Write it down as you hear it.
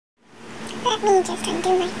Let me just undo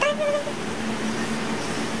my bun.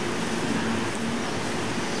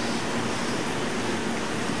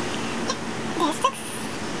 This looks...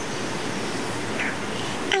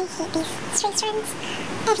 I hate these straight strands.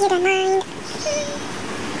 If you don't mind.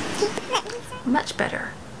 Much better,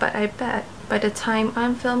 but I bet by the time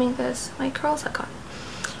I'm filming this, my curls are gone.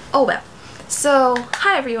 Oh well. So,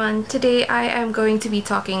 hi everyone! Today I am going to be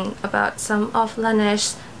talking about some of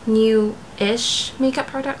Laneige's new-ish makeup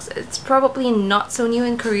products. It's probably not so new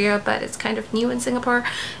in Korea, but it's kind of new in Singapore,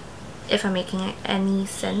 if I'm making any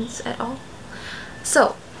sense at all.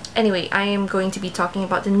 So, anyway, I am going to be talking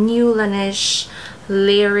about the new Laneige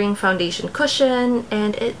layering foundation cushion,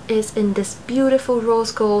 and it is in this beautiful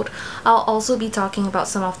rose gold. I'll also be talking about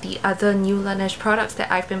some of the other new Laneige products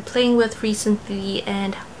that I've been playing with recently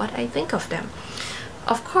and what I think of them.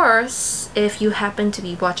 Of course, if you happen to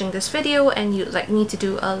be watching this video and you'd like me to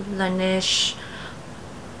do a Laneige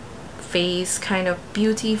face kind of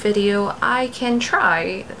beauty video, I can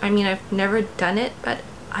try. I mean, I've never done it, but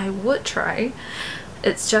I would try.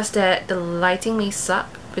 It's just that the lighting may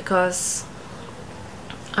suck because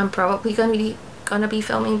I'm probably gonna be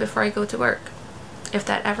filming before I go to work, if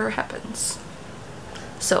that ever happens.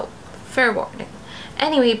 So, fair warning.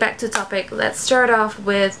 Anyway, back to topic. Let's start off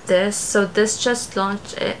with this. So this just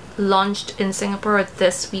launched in Singapore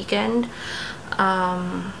this weekend.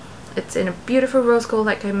 It's in a beautiful rose gold,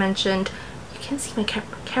 like I mentioned. You can see my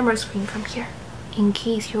camera screen from here, in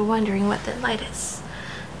case you're wondering what that light is.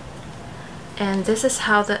 And this is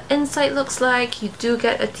how the inside looks like. You do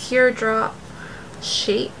get a teardrop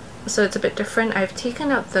shape, so it's a bit different. I've taken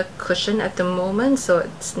out the cushion at the moment, so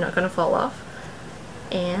it's not gonna fall off.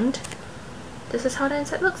 And this is how the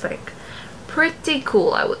inside looks like. Pretty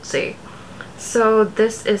cool, I would say. So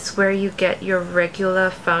this is where you get your regular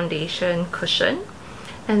foundation cushion,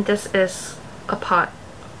 and this is a part,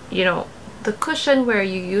 you know, the cushion where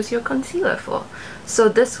you use your concealer for. So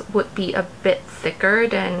this would be a bit thicker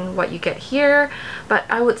than what you get here, but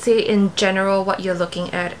I would say in general what you're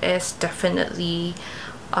looking at is definitely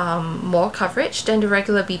more coverage than the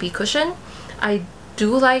regular BB cushion. I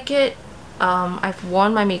do like it. I've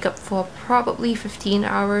worn my makeup for probably 15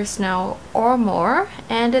 hours now or more,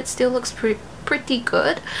 and it still looks pretty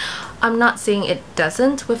good. I'm not saying it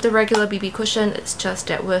doesn't with the regular BB cushion, it's just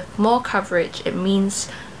that with more coverage it means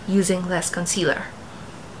using less concealer,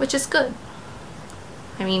 which is good.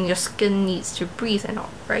 I mean, your skin needs to breathe and all,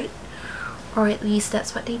 right? Or at least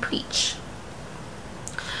that's what they preach.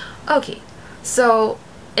 Okay, so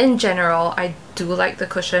in general, I do like the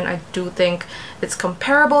cushion. I do think it's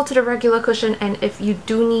comparable to the regular cushion, and if you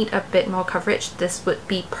do need a bit more coverage, this would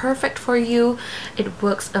be perfect for you. It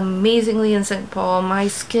works amazingly in Singapore. My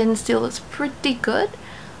skin still looks pretty good,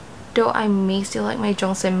 though I may still like my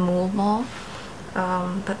Jongseonmu more.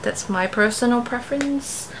 But that's my personal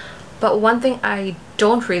preference. But one thing I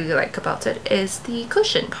don't really like about it is the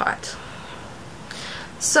cushion part.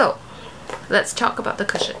 So let's talk about the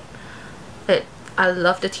cushion. I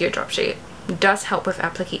love the teardrop shade. It does help with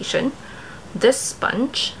application. This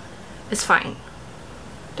sponge is fine.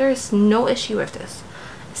 There is no issue with this.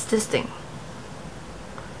 It's this thing.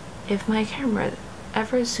 If my camera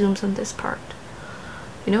ever zooms on this part,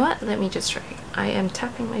 you know what? Let me just try. I am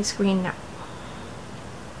tapping my screen now.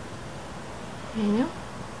 You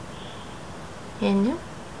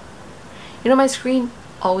know my screen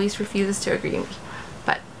always refuses to agree with me.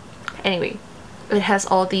 But anyway, it has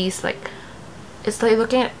all these, like, it's like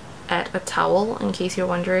looking at a towel, in case you're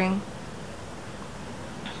wondering.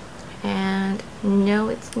 And no,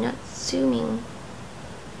 it's not zooming.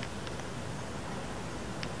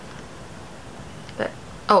 But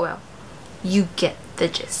oh well, you get the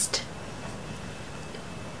gist.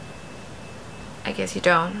 I guess you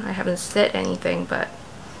don't. I haven't said anything, but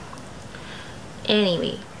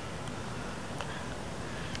anyway,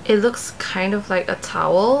 it looks kind of like a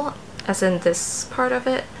towel, as in this part of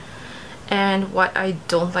it. And what I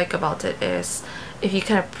don't like about it is if you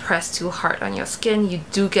kind of press too hard on your skin, you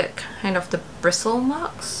do get kind of the bristle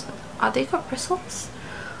marks. Are they called bristles?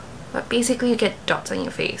 But basically you get dots on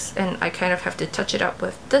your face, and I kind of have to touch it up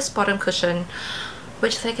with this bottom cushion,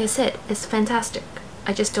 which, like I said, is fantastic.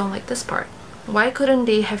 I just don't like this part. Why couldn't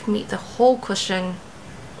they have made the whole cushion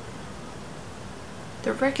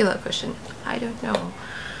the regular cushion? I don't know,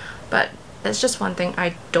 but that's just one thing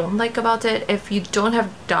I don't like about it. If you don't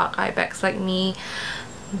have dark eye bags like me,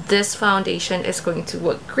 this foundation is going to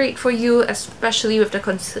work great for you, especially with the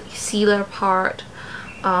concealer part.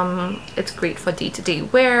 It's great for day-to-day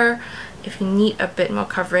wear. If you need a bit more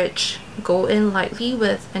coverage, go in lightly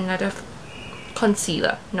with another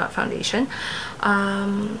concealer, not foundation,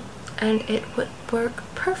 and it would work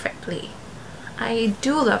perfectly. I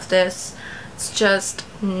do love this. It's just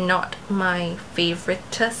not my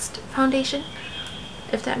favoriteest foundation,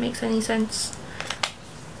 if that makes any sense.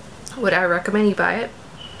 Would I recommend you buy it?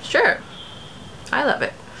 Sure. I love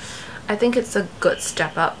it. I think it's a good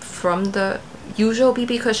step up from the usual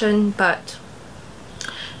BB cushion, but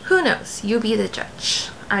who knows? You be the judge.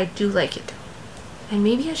 I do like it. And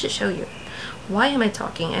maybe I should show you. Why am I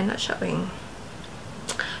talking and not showing?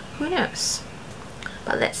 Who knows?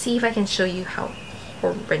 But let's see if I can show you how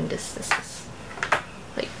horrendous this is.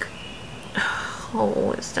 Like,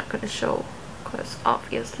 oh, it's not gonna show because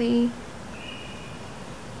obviously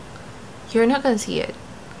you're not gonna see it.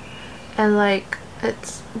 And like,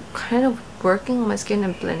 it's kind of working on my skin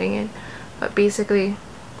and blending it, but basically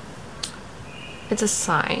it's a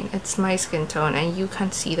sign. It's my skin tone and you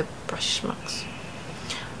can't see the brush marks.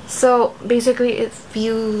 So basically it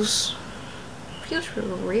feels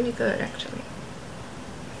really good actually.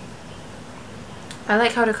 I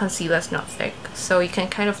like how the concealer is not thick, so you can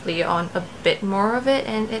kind of lay on a bit more of it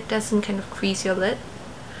and it doesn't kind of crease your lid,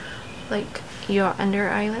 like your under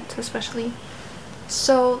eyelids especially.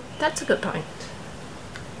 So that's a good point,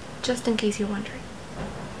 just in case you're wondering.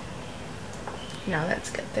 Now let's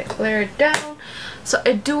get the glare down. So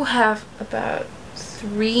I do have about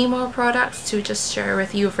 3 more products to just share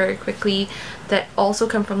with you very quickly that also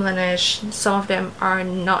come from Laneige. Some of them are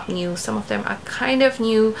not new, some of them are kind of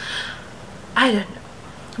new. I don't know,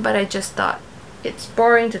 but I just thought it's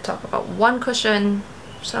boring to talk about one cushion,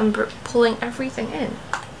 so I'm pulling everything in.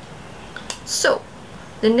 So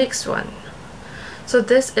the next one. So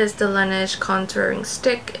this is the Laneige contouring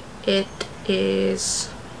stick. It is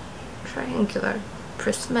triangular,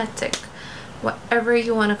 prismatic, whatever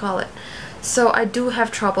you want to call it. So I do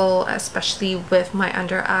have trouble, especially with my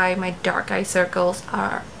under eye. My dark eye circles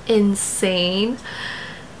are insane.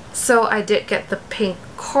 So I did get the pink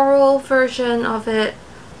coral version of it.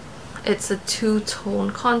 It's a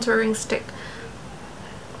 2-tone contouring stick.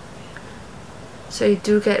 So you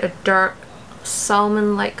do get a dark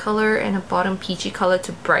salmon light color and a bottom peachy color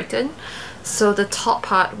to brighten. So the top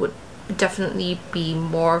part would definitely be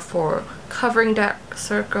more for covering dark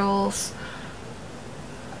circles.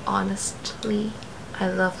 Honestly, I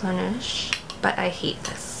love Laneige, but I hate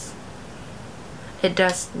this. It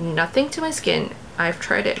does nothing to my skin. I've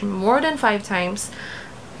tried it more than 5 times.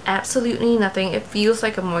 Absolutely nothing. It feels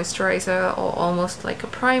like a moisturizer or almost like a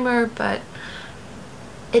primer, but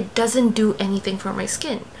it doesn't do anything for my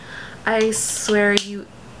skin. I swear you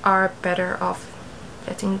are better off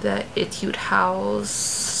getting the Etude House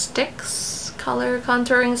sticks, color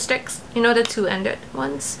contouring sticks, you know, the 2-ended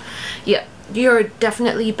ones. Yeah, you're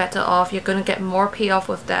definitely better off. You're gonna get more payoff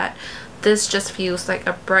with that. This just feels like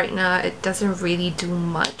a brightener. It doesn't really do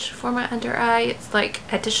much for my under eye. It's like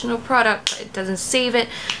additional product, but it doesn't save it,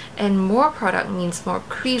 and more product means more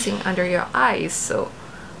creasing under your eyes. So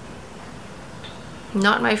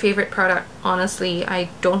not my favorite product, honestly. I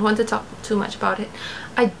don't want to talk too much about it.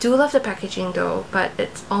 I do love the packaging though, but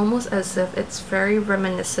it's almost as if it's very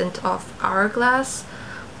reminiscent of Hourglass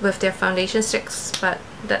with their foundation sticks, but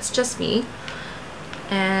that's just me.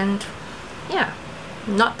 And yeah,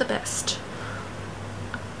 not the best.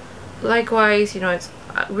 Likewise, you know, it's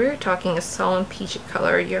we're talking a salmon peachy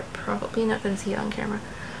color. You're probably not gonna see it on camera.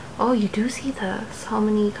 Oh, you do see the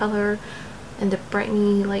salmony color and the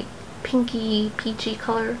brightly like pinky peachy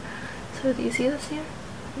color. So do you see this here?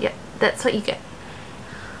 Yeah, that's what you get.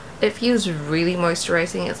 It feels really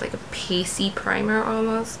moisturizing. It's like a pasty primer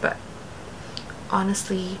almost, but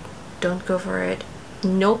honestly, don't go for it.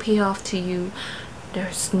 No payoff to you.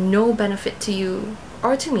 There's no benefit to you,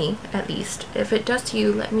 or to me at least. If it does to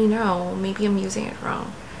you, let me know. Maybe I'm using it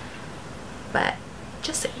wrong, but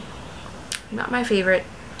just saying, not my favorite.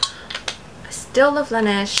 I still love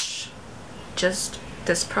Laneige, just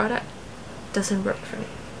this product doesn't work for me.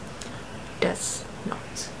 Does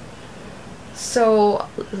not. So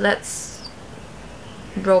let's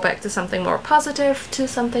roll back to something more positive, to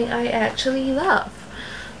something I actually love.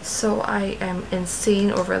 So I am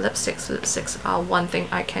insane over lipsticks. Lipsticks are one thing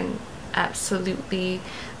I can absolutely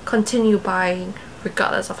continue buying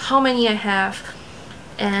regardless of how many I have.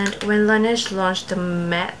 And when Laneige launched the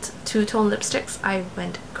matte 2-tone lipsticks, I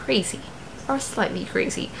went crazy, or slightly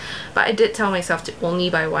crazy. But I did tell myself to only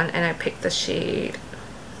buy one, and I picked the shade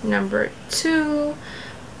number 2,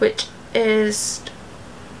 which is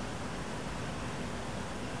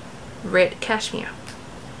Red Cashmere.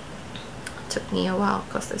 Took me a while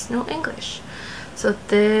because there's no English. So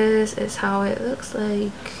this is how it looks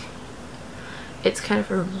like. It's kind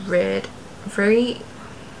of a red, very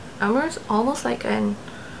almost like an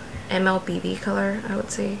MLBB color, I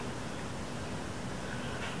would say.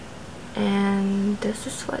 And and this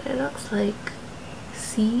is what it looks like.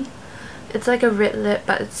 See? It's like a red lip,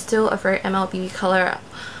 but it's still a very MLB color.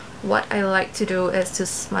 What I like to do is to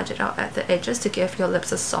smudge it out at the edges to give your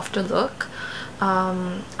lips a softer look.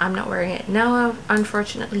 I'm not wearing it now,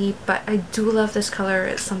 unfortunately, but I do love this color.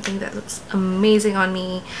 It's something that looks amazing on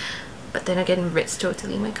me, but then again, red's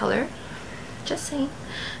totally my color. Just saying.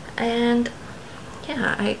 And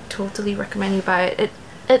yeah, I totally recommend you buy it.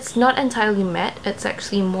 It's not entirely matte, it's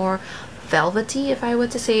actually more velvety, if I were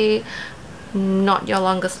to say. Not your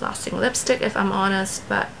longest lasting lipstick, if I'm honest,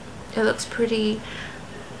 but it looks pretty.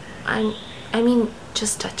 I mean,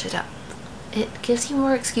 just touch it up. It gives you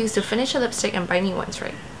more excuse to finish a lipstick and buy new ones,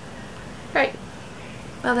 right? Right.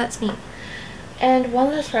 Well, that's me. And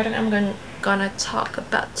one last product I'm gonna talk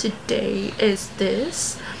about today is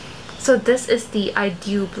this. So this is the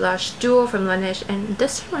Ideal Blush Duo from Laneige, and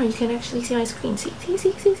this time you can actually see my screen. See?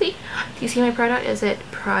 Do you see my product? Is it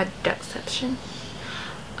Productception?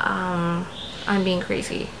 I'm being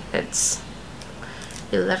crazy. It's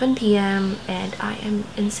 11 p.m. and I am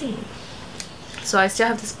insane. So I still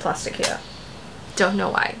have this plastic here. Don't know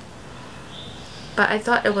why. But I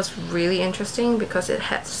thought it was really interesting because it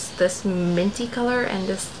has this minty color and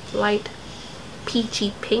this light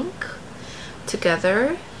peachy pink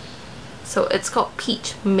together. So it's called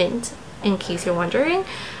Peach Mint, in case you're wondering.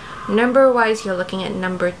 Number wise, you're looking at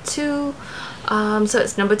number 2. So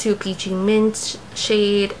it's number 2 Peachy Mint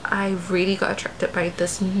shade. I really got attracted by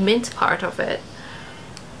this mint part of it.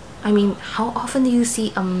 I mean, how often do you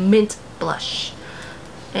see a mint blush?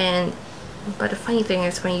 But the funny thing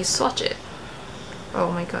is when you swatch it,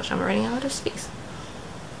 oh my gosh, I'm running out of space.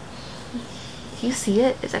 You see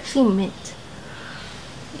it? It's actually mint.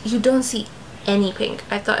 You don't see any pink.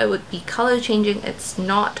 I thought it would be color changing. It's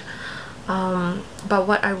not. But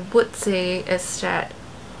what I would say is that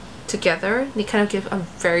together they kind of give a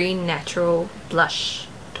very natural blush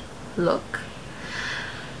look.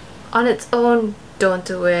 On its own, don't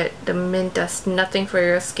do it. The mint does nothing for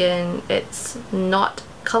your skin. It's not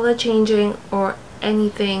color changing or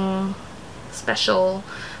anything special,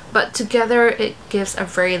 but together it gives a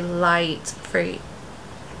very light, very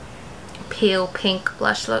pale pink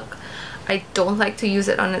blush look. I don't like to use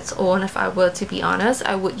it on its own. If I were to be honest,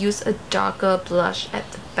 I would use a darker blush at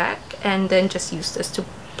the back and then just use this to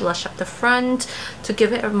blush up the front to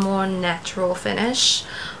give it a more natural finish.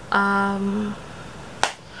 How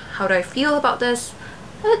do I feel about this?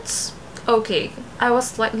 It's okay. I was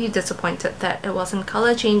slightly disappointed that it wasn't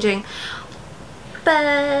color changing,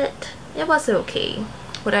 but it was okay.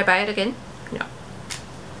 Would I buy it again? No.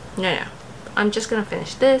 No. I'm just gonna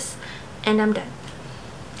finish this and I'm done.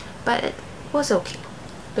 But it was okay.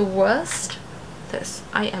 The worst, this.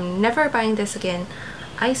 I am never buying this again.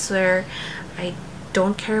 I swear. I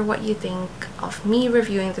don't care what you think of me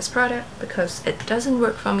reviewing this product because it doesn't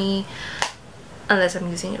work for me unless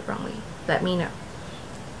I'm using it wrongly. Let me know.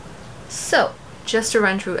 So, just to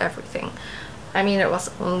run through everything. I mean, it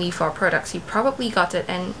was only 4 products. You probably got it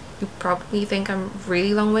and you probably think I'm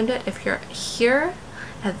really long-winded. If you're here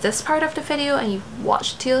at this part of the video and you've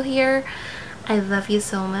watched till here, I love you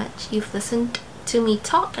so much. You've listened to me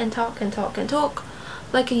talk and talk and talk and talk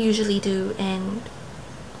like I usually do, and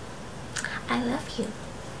I love you.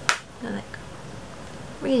 Like,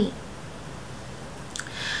 really.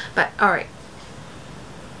 But alright,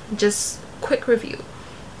 just quick review.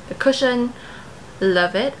 The cushion,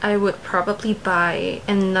 love it. I would probably buy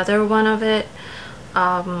another one of it.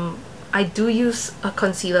 I do use a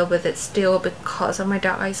concealer with it still because of my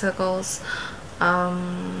dark eye circles.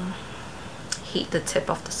 Hate the tip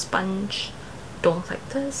of the sponge. Don't like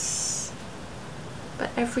this.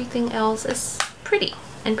 But everything else is pretty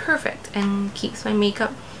and perfect and keeps my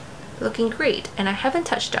makeup looking great. And I haven't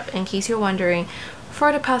touched up, in case you're wondering.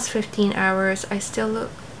 For the past 15 hours, I still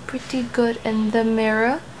look pretty good in the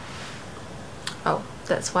mirror. Oh,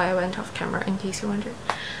 that's why I went off camera, in case you wondered.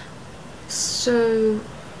 So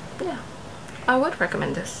yeah, I would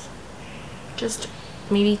recommend this. Just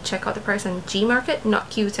maybe check out the price on Gmarket, not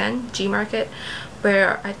Q10, Gmarket,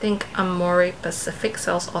 where I think Amore Pacific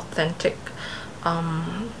sells authentic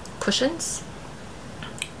cushions.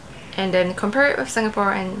 And then compare it with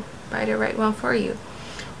Singapore and buy the right one for you.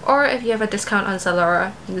 Or if you have a discount on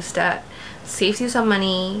Zalora, use that. Saves you some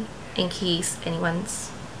money in case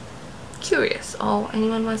anyone's curious or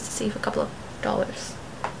anyone wants to save a couple of dollars.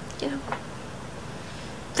 You know.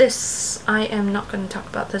 This, I am not going to talk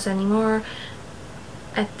about this anymore.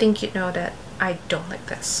 I think you know that I don't like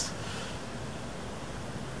this.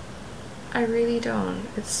 I really don't.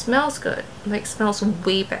 It smells good. Like, smells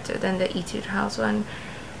way better than the Etude House one.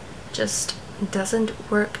 Just doesn't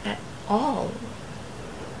work at all.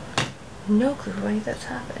 no clue why that's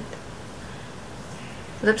happened.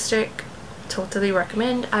 Lipstick, totally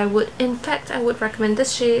recommend. In fact, I would recommend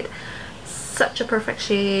this shade. Such a perfect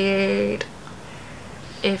shade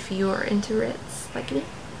if you're into reds like me,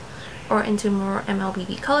 or into more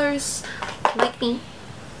MLBB colors like me.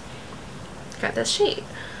 Got this shade.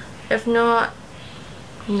 If not,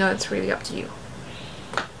 you know, it's really up to you.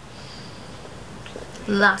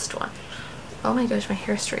 Last one. Oh my gosh, my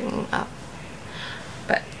hair's straightening up.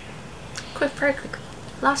 But very quickly.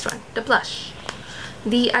 Last one, the blush.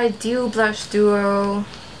 The Ideal Blush Duo.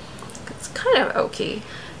 It's kind of okay.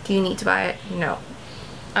 Do you need to buy it? No.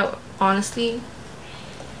 I would honestly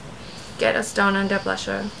get a Down Under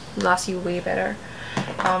blusher. Lasts you way better.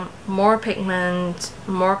 More pigment,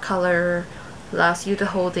 more color, lasts you the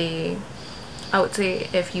whole day. I would say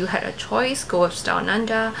if you had a choice, go with Down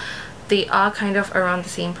Under. They are kind of around the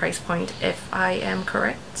same price point if I am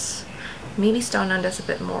correct. Maybe Down Under is a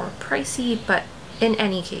bit more pricey, but in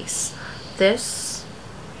any case, this,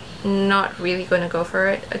 not really going to go for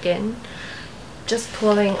it again. Just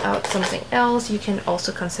pulling out something else, you can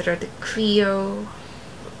also consider the Clio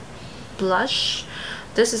blush.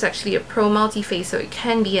 This is actually a pro multi-face, so it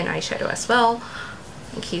can be an eyeshadow as well.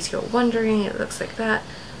 In case you're wondering, it looks like that.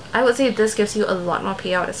 I would say this gives you a lot more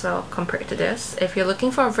payout as well compared to this. If you're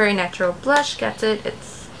looking for a very natural blush, get it.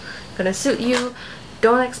 It's gonna suit you.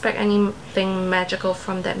 Don't expect anything magical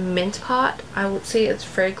from that mint part. I would say it's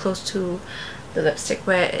very close to the lipstick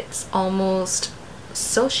where it's almost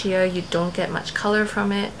so sheer, you don't get much color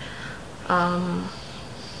from it.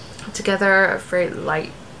 Together, a very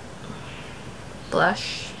light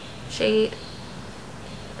blush shade.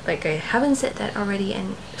 Like, I haven't said that already,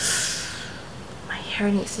 and my hair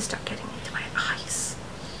needs to start getting into my eyes.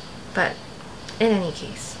 But in any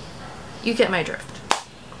case, you get my drift.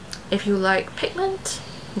 If you like pigment,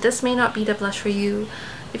 this may not be the blush for you.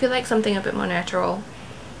 If you like something a bit more natural,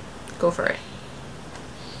 go for it.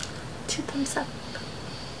 2 thumbs up.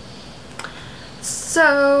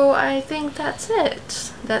 So I think that's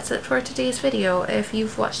it. That's it for today's video. If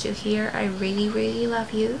you've watched it here, I really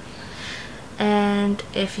love you. And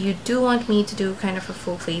if you do want me to do kind of a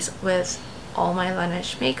full face with all my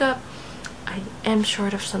Laneige makeup, I am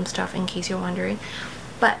short of some stuff in case you're wondering,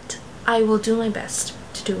 but I will do my best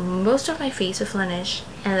to do most of my face with Laneige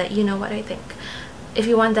and let you know what I think. If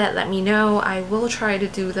you want that, let me know. I will try to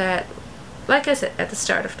do that, like I said at the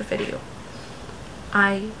start of the video.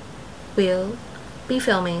 I will be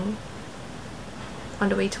filming on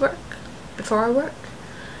the way to work, before I work,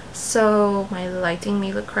 so my lighting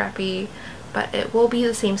may look crappy, but it will be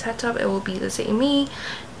the same setup, it will be the same me,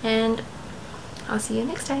 and I'll see you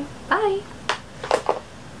next time. Bye!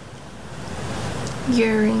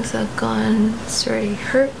 Earrings are gone. It's already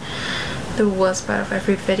hurt. The worst part of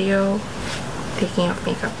every video, taking off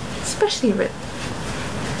makeup, especially with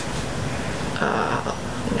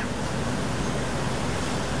no.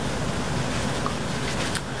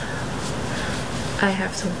 I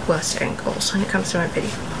have the worst angles when it comes to my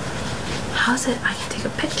video. How's it I can take a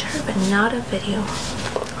picture but not a video?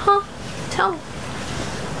 Huh? Tell me.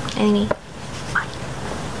 Anyway.